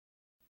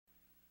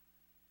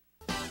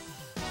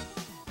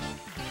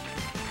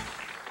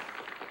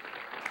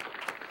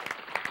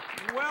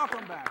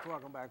Welcome back,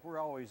 welcome back. We're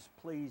always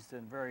pleased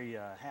and very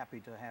happy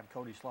to have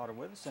Cody Slaughter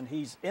with us, and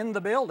he's in the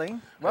building.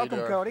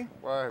 Welcome, Cody.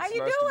 Well, How you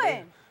nice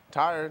doing?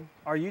 Tired.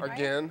 Are you?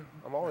 Again,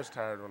 I'm always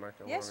tired when I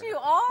come on. Yes, you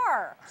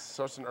are. It's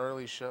such an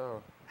early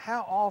show.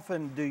 How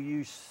often do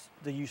you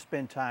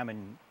spend time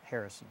in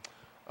Harrison?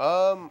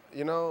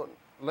 You know,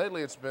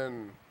 lately it's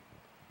been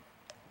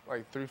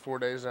like 3-4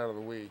 days out of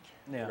the week.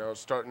 Yeah. You know,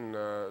 starting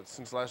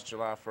since last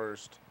July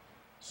 1st.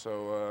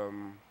 So,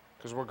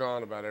 because we're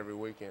gone about every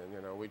weekend.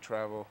 You know, we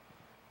travel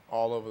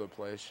all over the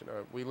place. You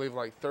know, we leave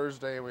like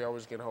Thursday and we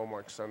always get home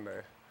like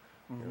Sunday.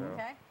 You know?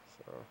 Okay.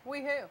 So.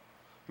 We who?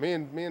 Me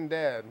and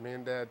Dad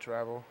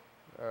travel.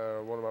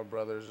 One of my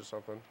brothers or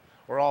something.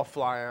 Or I'll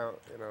fly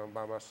out, you know,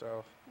 by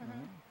myself.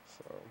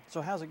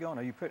 So how's it going?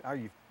 Are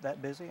you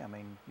that busy? I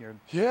mean, you're.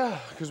 Yeah,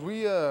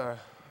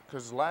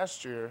 because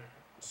last year,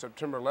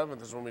 September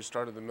 11th is when we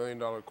started the $1 Million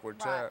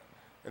Quartet, Right.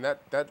 and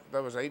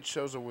that was 8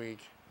 shows a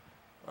week,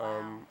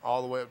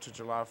 all the way up to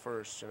July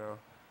 1st, you know,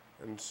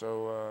 and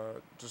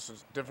so just a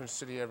different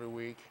city every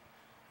week,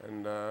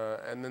 and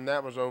then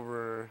that was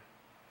over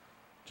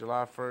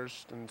July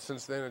 1st, and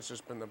since then it's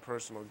just been the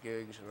personal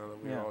gigs, you know,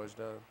 that we've always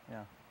done.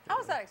 Yeah. How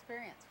was that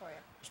experience for you?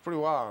 It's pretty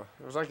wild.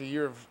 It was like a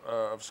year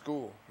of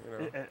school, you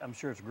know. I'm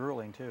sure it's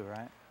grueling too,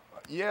 right?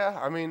 Yeah,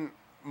 I mean,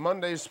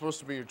 Monday's supposed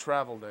to be your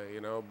travel day,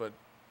 you know, but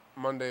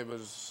Monday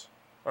was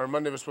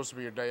supposed to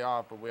be your day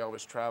off, but we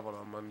always traveled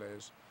on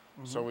Mondays.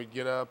 So we'd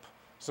get up.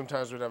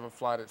 Sometimes we'd have a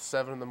flight at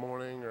 7 in the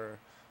morning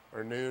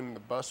or noon. The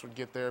bus would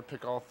get there,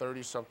 pick all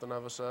 30-something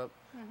of us up,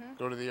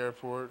 go to the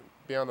airport,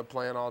 be on the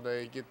plane all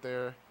day, get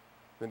there.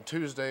 Then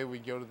Tuesday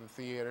we'd go to the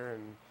theater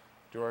and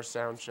do our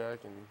sound check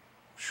and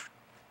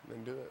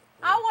then do it.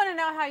 I want to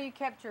know how you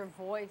kept your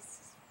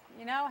voice.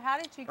 You know, how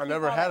did you keep I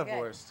never all had that a good?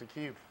 voice to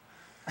keep.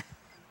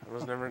 I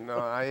was never, no,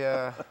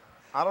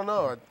 I don't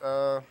know.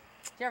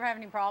 Did you ever have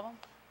any problem?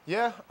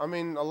 Yeah, I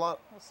mean, a lot.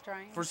 A little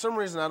strange? For some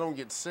reason, I don't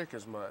get sick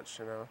as much,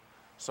 you know.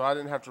 So I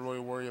didn't have to really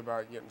worry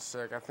about getting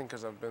sick. I think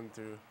because I've been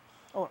through.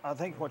 Oh, I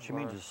think what you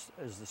mean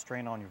is the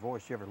strain on your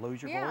voice. Do you ever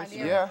lose your voice?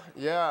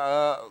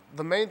 Yeah.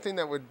 The main thing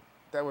that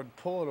would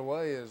pull it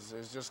away is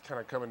just kind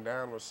of coming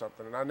down with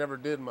something, and I never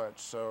did much,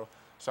 so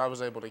I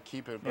was able to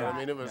keep it. But I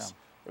mean, it was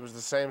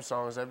the same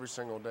songs every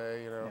single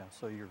day, you know. Yeah.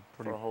 So you're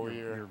pretty for a whole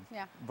year.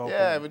 Your vocal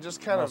it would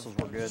just kind muscles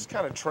were good. just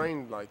kind of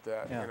trained like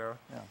that, Yeah. you know.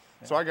 Yeah.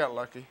 So I got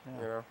lucky,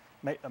 you know.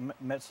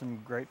 Met some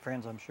great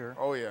friends, I'm sure.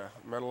 Oh yeah,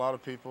 met a lot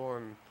of people,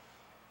 and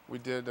we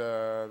did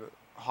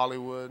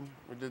Hollywood.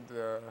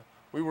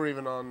 We were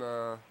even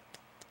on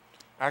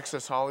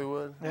Access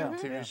Hollywood, the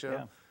TV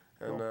show.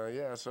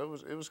 Yeah. And so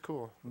it was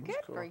cool. Good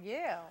for you.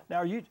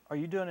 Now, are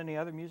you doing any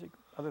other music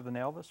other than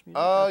Elvis music?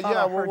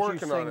 Yeah, we're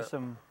working working on it.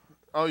 Some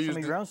of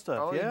your own stuff.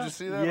 Oh, yeah. did you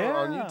see that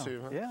on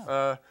YouTube?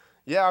 Yeah.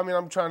 Yeah. I mean,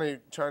 I'm trying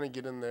to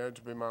get in there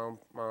to be my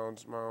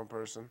own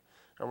person,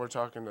 and we're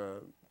talking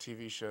to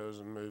TV shows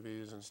and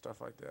movies and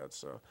stuff like that.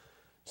 So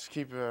just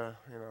keep you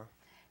know.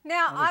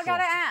 Now, I got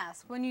to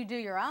ask, when you do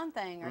your own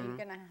thing, are you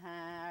going to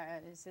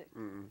have, is it,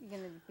 you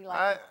going to be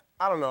like?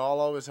 I don't know. I'll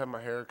always have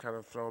my hair kind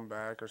of thrown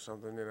back or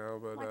something, you know.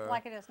 But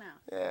like it is now?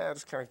 Yeah,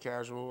 it's kind of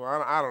casual.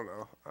 I don't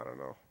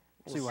know.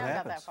 See what Not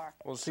happens. that far.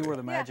 We'll see where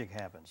the magic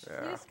happens.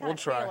 Yeah, You just we'll kind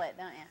of try. feel it,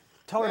 don't you?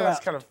 Talking It's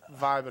about kind of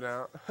vibing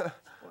out.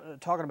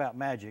 talking about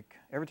magic.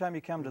 Every time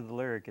you come to the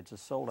Lyric, it's a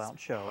sold-out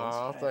show.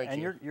 Oh, thank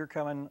and you. you're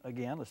coming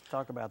again. Let's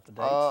talk about the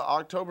dates.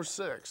 October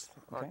 6th.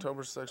 Okay.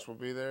 October 6th we'll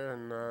be there,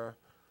 and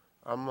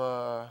I'm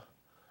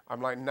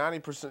like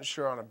 90%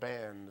 sure on a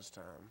band this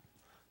time.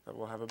 That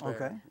we'll have a band.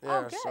 Okay.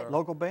 Yeah, good. so,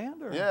 Local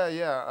band? Or? yeah.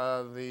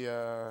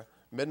 The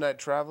Midnight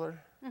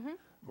Traveler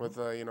with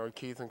you know,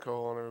 Keith and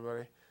Cole and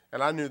everybody.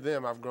 And I knew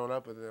them. I've grown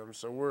up with them.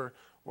 So we're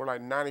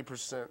like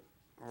 90%.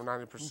 We're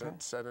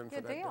 90% set in for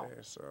Good that deal.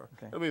 day. So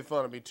it'll be fun.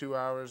 It'll be 2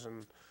 hours,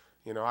 and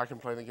you know, I can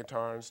play the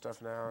guitar and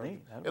stuff now.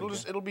 Neat.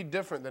 It'll be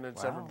different than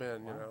it's ever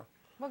been. You know.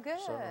 Well, good.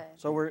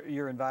 So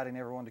you're inviting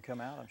everyone to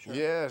come out, I'm sure.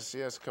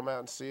 Yes, come out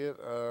and see it.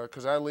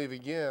 Because I leave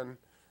again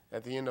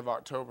at the end of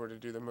October to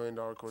do the $1 Million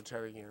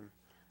Quartet again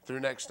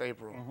through next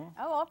April.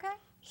 Oh, okay.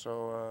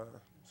 So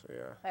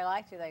yeah. They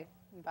liked you. They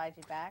invited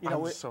you back. You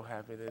know, I'm so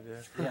happy they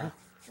did. Yeah.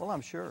 Well,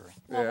 I'm sure.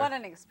 Well, Yeah. what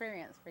an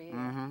experience for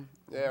you.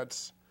 Yeah,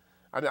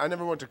 I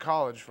never went to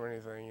college for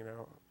anything, you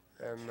know,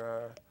 and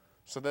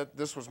so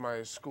this was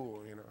my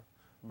school, you know,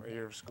 my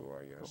year of school,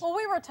 I guess. Well,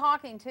 we were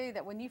talking too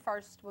that when we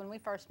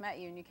first met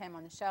you and you came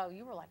on the show,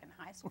 you were like in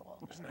high school.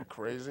 Isn't that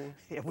crazy?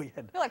 Yeah, we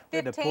had, You're like we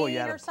had to pull you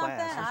 15 out or of something.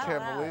 class. I I can't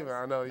don't know. believe it.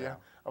 I know, yeah.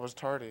 I was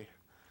tardy.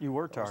 You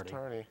were I was tardy.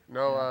 tardy.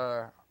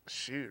 No,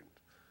 shoot.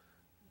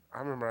 I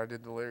remember I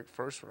did the Lyric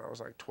first when I was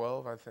like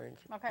 12, I think.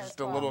 Okay, Just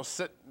that's a little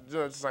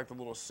just like the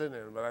little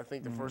sit-in, but I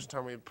think the first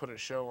time we put a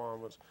show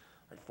on was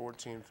like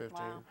 14, 15.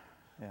 Wow.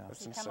 Yeah.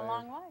 That's You've insane. come a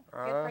long way.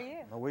 Good for you.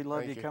 Well, we love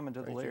Thank you you. coming to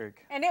the Thank you.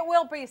 Lyric. And it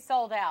will be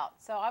sold out.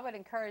 So I would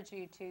encourage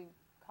you to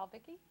call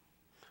Vicki.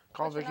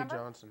 Call What's your Vicki number?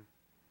 Johnson.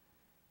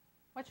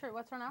 What's her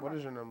number? What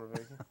is your number,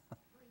 Vicki?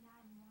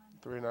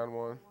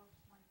 391.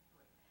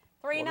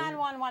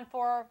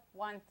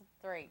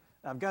 391-1413.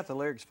 I've got the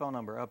Lyrics phone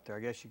number up there. I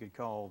guess you could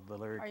call the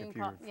Lyric Or you if can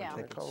you're call- for yeah.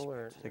 tickets, Call the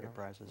Lyric, ticket yeah.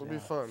 prices. It'll be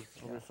fun.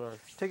 It'll be fun.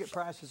 Ticket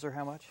prices are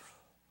how much?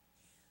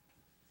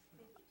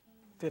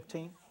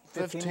 15?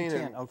 15 and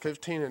 10. and Okay.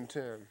 15 and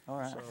 10. All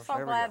right. So. So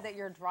There we glad go. that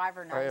your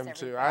driver knows I am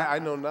everything. too. I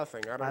know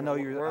nothing. I don't I know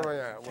where your am I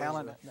at? What is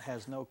talent it?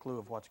 has no clue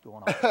of what's going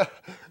on.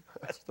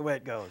 That's the way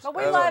it goes. But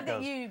we That's the way love it that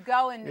goes. you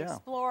go and Yeah.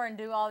 explore and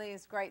do all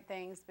these great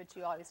things, but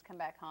you always come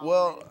back home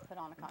Well, and put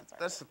on a concert.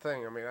 That's the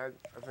thing. I mean, I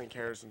think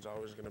Harrison's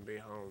always going to be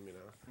home, you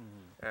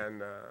know.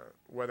 And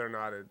whether or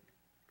not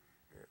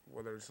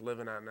whether it's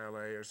living out in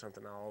L.A. or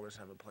something, I'll always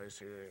have a place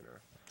here, you know.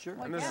 Sure.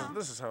 Well, And yeah.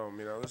 this is home,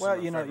 you know. This Well, is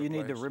my you know, favorite you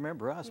need to place.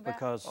 remember us You bet.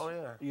 because Oh,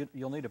 yeah.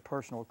 you'll need a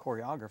personal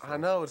choreographer. I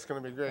know it's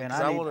going to be great. And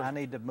 'cause I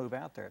need to move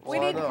out there. We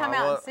Well, I need to know, come I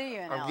out and want- see you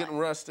in I'm LA. getting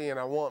rusty, and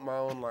I want my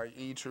own like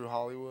E True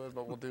Hollywood,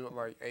 but we'll do it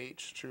like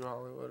H True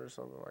Hollywood or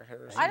something like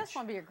Harrison. I just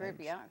want to be a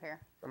groupie. I don't care.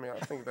 I mean, I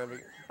think that'd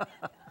be.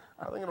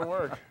 I think it'll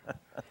work.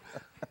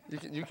 You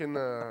can, you can do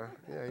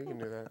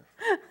that.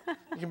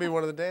 You can be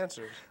one of the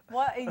dancers.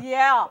 What?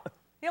 Yeah.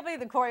 He'll be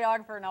the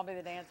choreographer and I'll be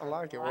the dancer. I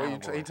like it. Wow.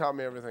 Well, he taught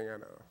me everything I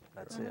know.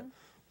 That's it.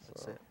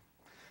 That's it.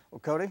 Well,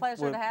 Cody,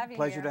 Pleasure to have you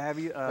Pleasure here. to have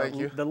you. Thank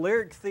you. The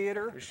Lyric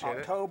Theater, Appreciate it.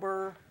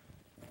 October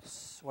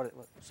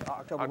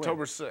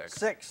 6th.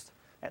 6th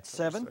at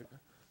 7.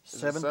 Is it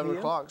 7 7 p.m.?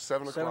 o'clock?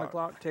 7 7 o'clock.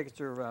 o'clock. Tickets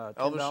are Elvis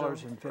 $10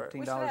 show? and Right. $15 We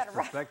should have it right.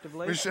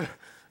 respectively. We should.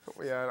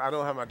 Yeah, I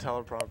don't have my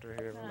teleprompter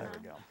here. There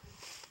we go.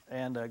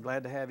 And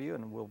glad to have you,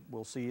 and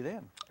we'll see you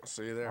then. I'll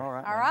see you there. All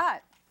right. All man.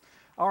 right.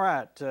 All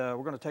right, we're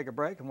going to take a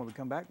break, and when we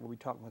come back, we'll be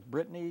talking with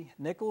Brittany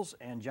Nichols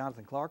and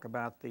Jonathan Clark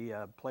about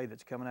the play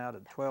that's coming out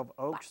at 12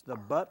 Oaks. The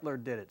Butler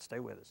Did It. Stay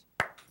with us.